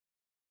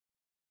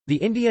The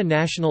India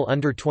national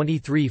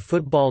under-23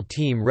 football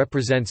team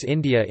represents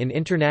India in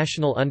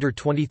international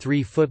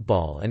under-23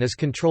 football and is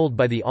controlled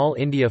by the All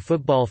India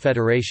Football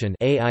Federation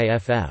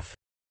 (AIFF).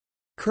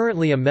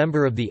 Currently a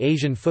member of the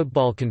Asian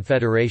Football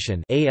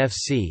Confederation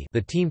 (AFC),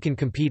 the team can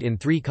compete in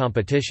 3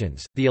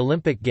 competitions: the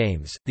Olympic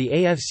Games, the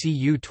AFC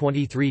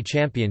U-23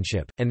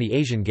 Championship, and the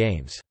Asian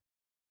Games.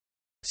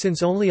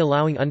 Since only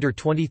allowing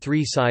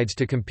under-23 sides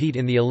to compete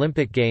in the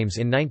Olympic Games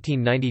in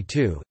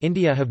 1992,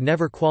 India have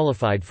never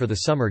qualified for the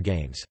Summer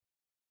Games.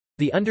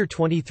 The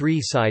under-23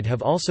 side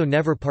have also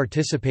never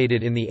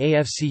participated in the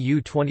AFC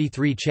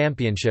U-23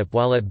 Championship,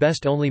 while at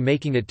best only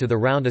making it to the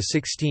round of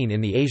 16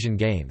 in the Asian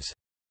Games.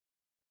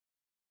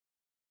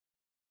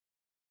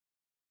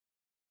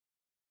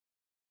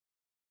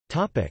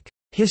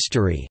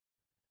 History.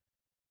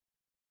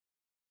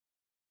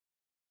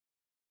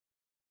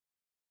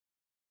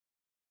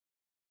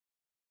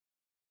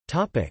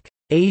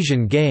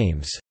 Asian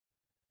Games.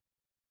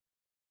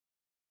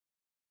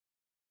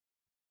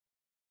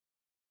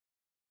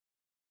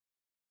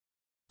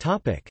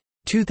 Topic: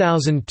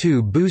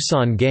 2002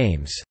 Busan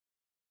Games.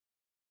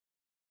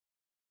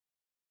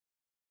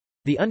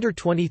 The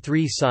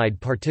under-23 side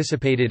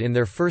participated in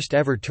their first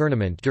ever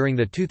tournament during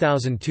the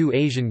 2002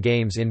 Asian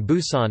Games in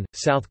Busan,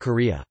 South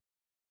Korea.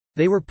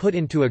 They were put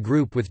into a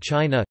group with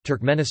China,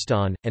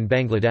 Turkmenistan, and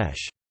Bangladesh.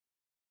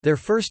 Their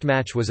first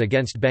match was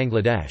against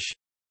Bangladesh.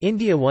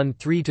 India won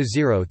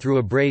 3-0 through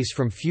a brace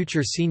from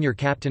future senior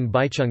captain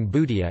Baichung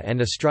Bhutia and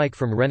a strike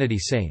from Renati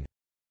Singh.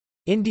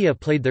 India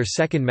played their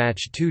second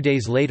match 2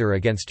 days later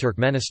against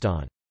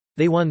Turkmenistan.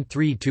 They won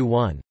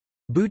 3-1.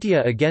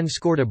 Bhutia again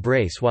scored a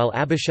brace while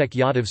Abhishek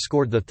Yadav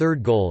scored the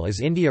third goal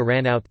as India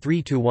ran out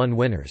 3-1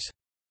 winners.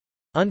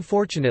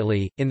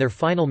 Unfortunately, in their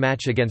final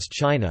match against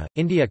China,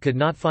 India could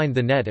not find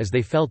the net as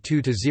they fell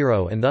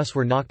 2-0 and thus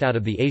were knocked out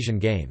of the Asian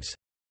Games.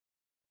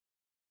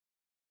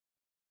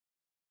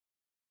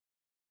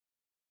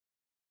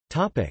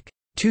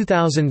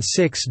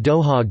 2006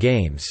 Doha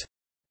Games.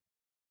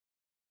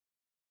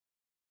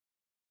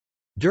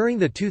 During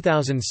the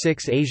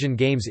 2006 Asian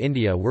Games,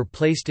 India were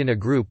placed in a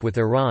group with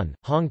Iran,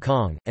 Hong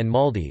Kong, and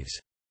Maldives.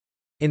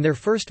 In their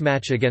first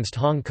match against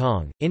Hong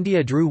Kong,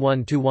 India drew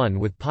 1-1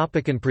 with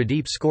Papakan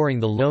Pradeep scoring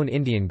the lone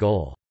Indian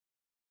goal.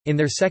 In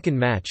their second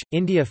match,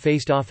 India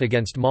faced off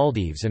against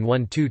Maldives and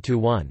won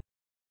 2-1.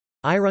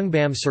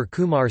 Irungbam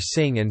Surkumar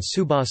Singh and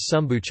Subhas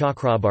Sambhu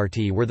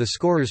Chakrabarti were the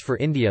scorers for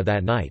India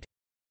that night.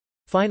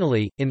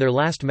 Finally, in their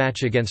last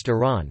match against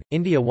Iran,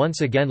 India once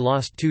again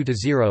lost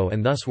 2-0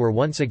 and thus were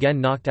once again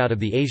knocked out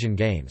of the Asian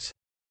Games.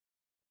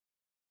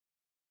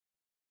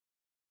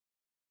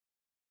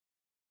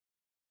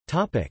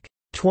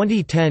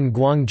 2010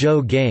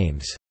 Guangzhou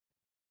Games.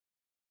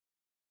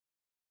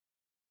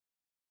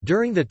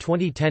 During the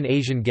 2010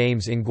 Asian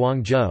Games in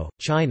Guangzhou,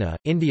 China,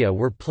 India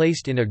were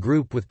placed in a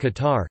group with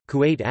Qatar,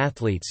 Kuwait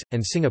athletes,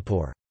 and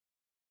Singapore.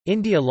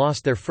 India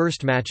lost their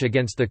first match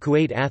against the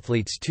Kuwait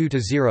athletes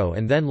 2-0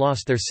 and then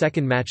lost their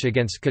second match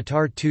against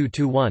Qatar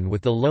 2-1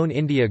 with the lone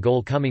India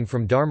goal coming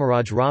from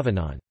Dharmaraj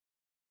Ravanan.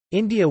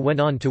 India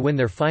went on to win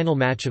their final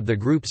match of the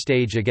group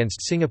stage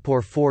against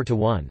Singapore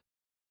 4-1.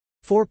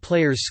 4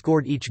 players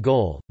scored each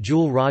goal: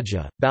 Jul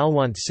Raja,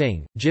 Balwant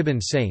Singh,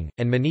 Jibin Singh,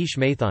 and Manish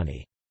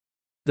Maithani.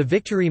 The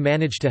victory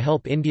managed to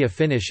help India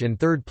finish in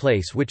third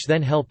place, which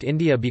then helped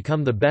India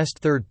become the best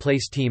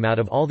third-place team out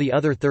of all the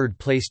other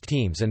third-placed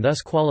teams and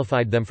thus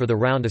qualified them for the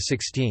round of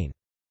 16.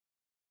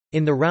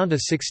 In the round of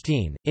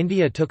 16,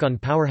 India took on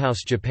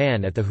powerhouse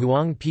Japan at the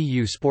Huang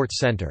Pu Sports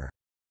Centre.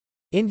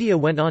 India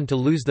went on to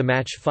lose the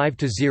match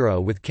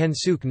 5-0 with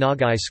Kensuke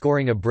Nagai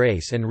scoring a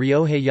brace and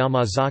Ryohei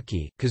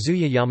Yamazaki,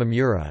 Kazuya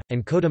Yamamura,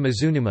 and Kota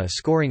Mizunuma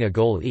scoring a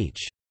goal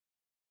each.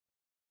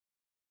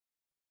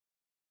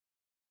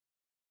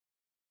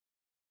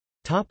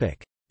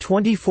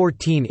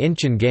 2014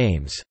 Incheon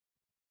Games.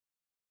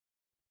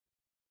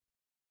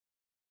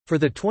 For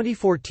the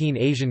 2014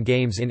 Asian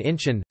Games in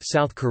Incheon,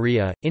 South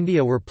Korea,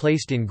 India were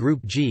placed in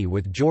Group G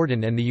with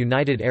Jordan and the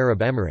United Arab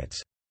Emirates.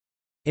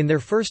 In their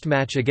first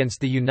match against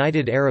the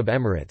United Arab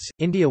Emirates,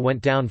 India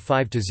went down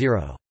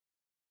 5-0.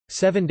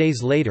 7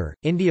 days later,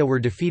 India were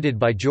defeated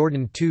by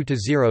Jordan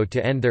 2-0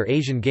 to end their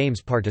Asian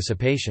Games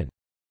participation.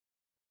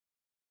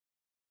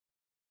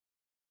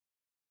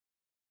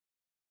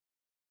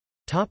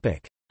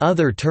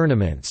 Other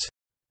tournaments.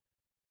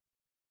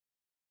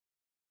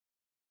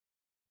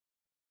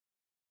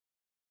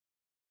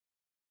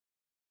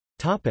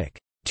 Topic: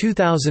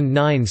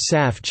 2009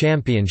 SAFF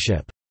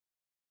Championship.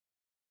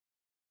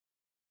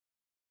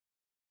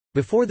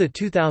 Before the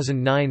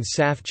 2009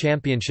 SAFF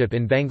Championship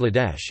in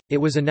Bangladesh, it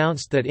was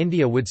announced that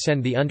India would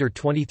send the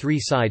under-23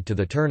 side to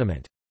the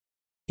tournament.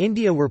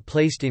 India were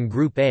placed in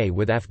Group A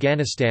with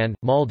Afghanistan,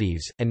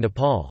 Maldives, and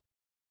Nepal.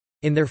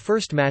 In their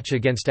first match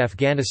against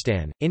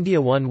Afghanistan, India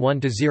won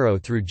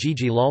 1-0 through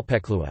Gigi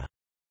Lalpeklua.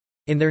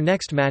 In their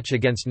next match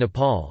against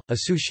Nepal, a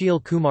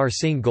Sushil Kumar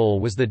Singh goal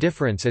was the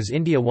difference as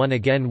India won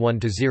again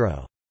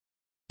 1-0.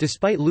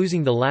 Despite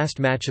losing the last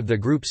match of the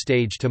group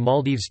stage to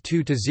Maldives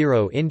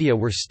 2-0, India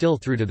were still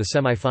through to the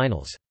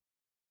semi-finals.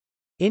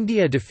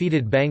 India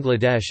defeated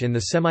Bangladesh in the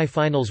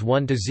semi-finals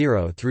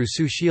 1-0 through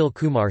Sushil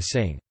Kumar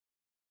Singh.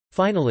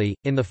 Finally,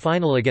 in the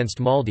final against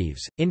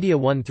Maldives, India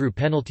won through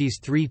penalties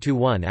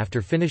 3-1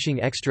 after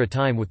finishing extra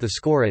time with the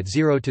score at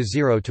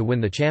 0-0 to win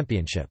the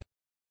championship.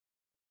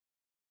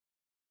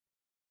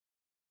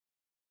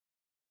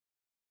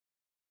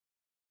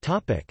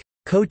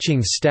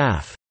 Coaching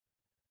staff.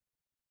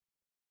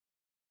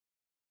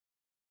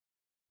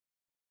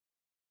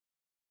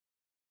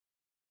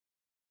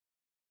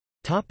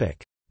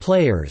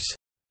 Players.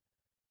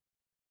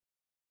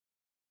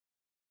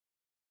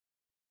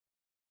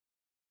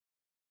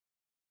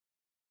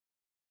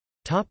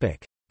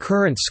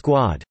 Current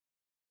squad.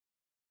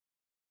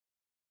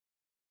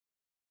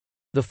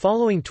 The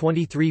following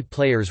 23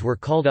 players were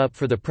called up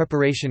for the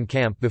preparation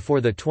camp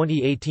before the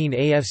 2018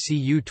 AFC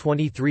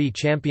U-23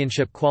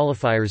 Championship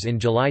qualifiers in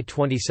July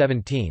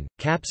 2017.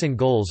 Caps and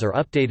goals are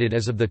updated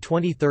as of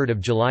 23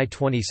 July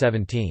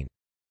 2017.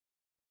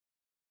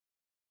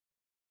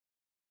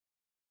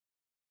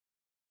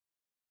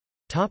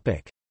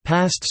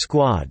 Past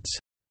squads.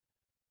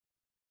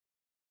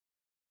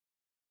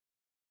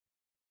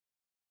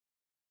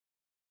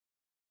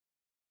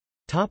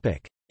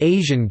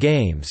 Asian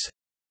Games.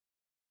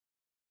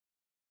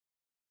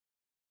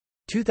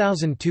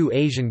 2002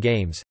 Asian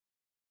Games,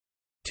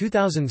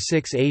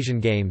 2006 Asian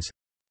Games,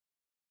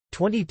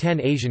 2010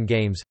 Asian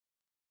Games,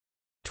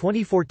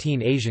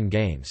 2014 Asian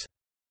Games.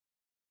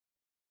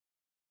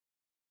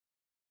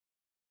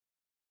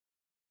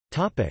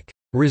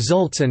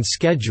 Results and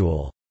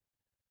schedule.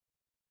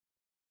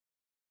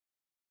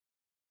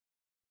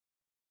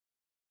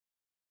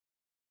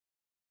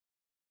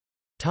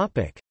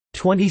 Topic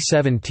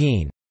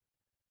 2017.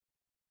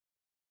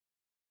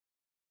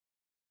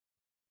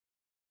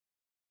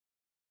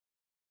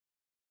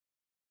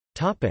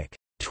 Topic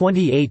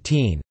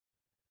 2018.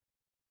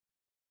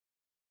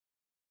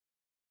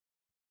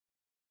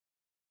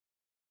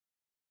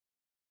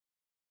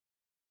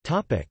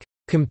 Topic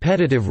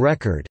Competitive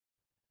record.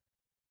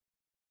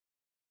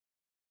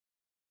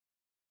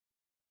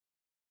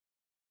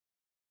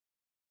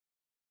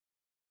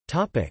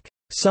 Topic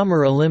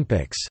Summer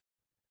Olympics.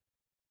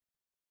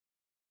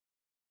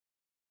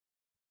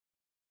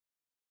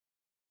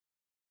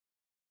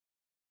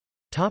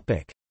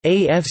 Topic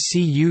AFC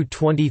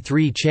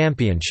U-23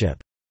 Championship.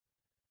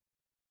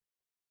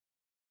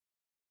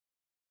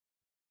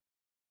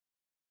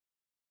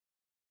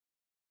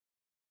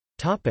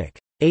 Topic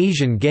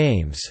Asian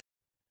Games.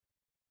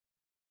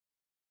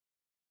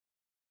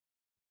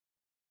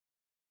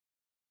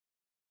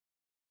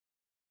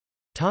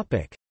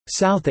 Topic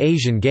South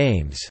Asian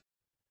Games.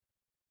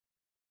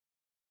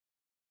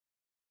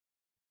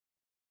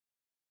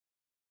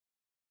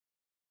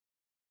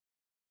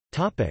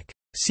 Topic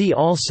See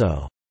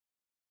also: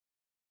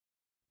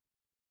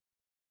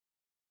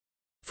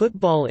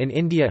 Football in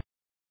India,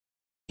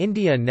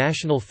 India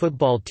national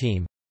football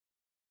team,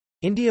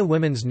 India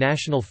women's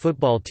national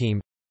football team,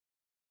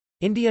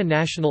 India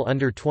national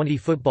under-20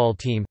 football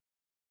team,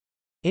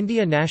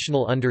 India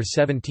national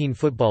under-17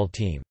 football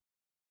team.